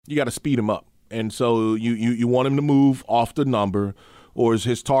you got to speed him up. And so you want him to move off the number or is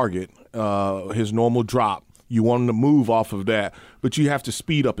his target, his normal drop. You want him to move off of that, but you have to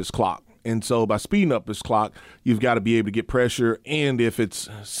speed up his clock. And so by speeding up his clock, you've got to be able to get pressure. And if it's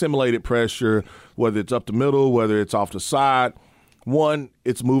simulated pressure, whether it's up the middle, whether it's off the side, one,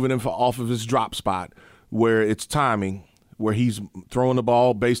 it's moving him off of his drop spot where it's timing, where he's throwing the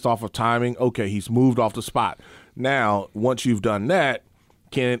ball based off of timing. Okay, he's moved off the spot. Now, once you've done that,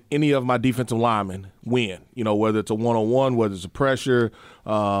 can any of my defensive linemen win? You know, whether it's a one-on-one, whether it's a pressure,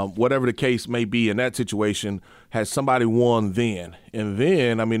 whatever the case may be in that situation, has somebody won then? And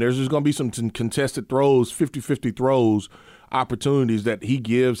then, I mean, there's just going to be some contested throws, 50-50 throws, opportunities that he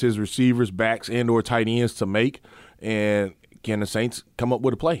gives his receivers, backs, and or tight ends to make. And can the Saints come up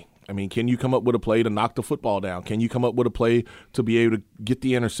with a play? I mean, can you come up with a play to knock the football down? Can you come up with a play to be able to get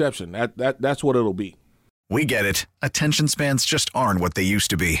the interception? That's what it'll be. We get it. Attention spans just aren't what they used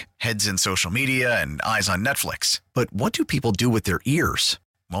to be. Heads in social media and eyes on Netflix. But what do people do with their ears?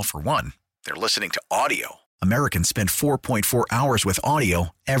 Well, for one, they're listening to audio. Americans spend 4.4 hours with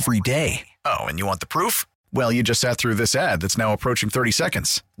audio every day. Oh, and you want the proof? Well, you just sat through this ad that's now approaching 30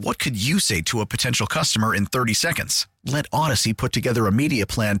 seconds. What could you say to a potential customer in 30 seconds? Let Odyssey put together a media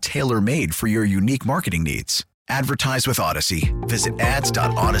plan tailor-made for your unique marketing needs. Advertise with Odyssey. Visit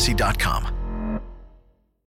ads.odyssey.com.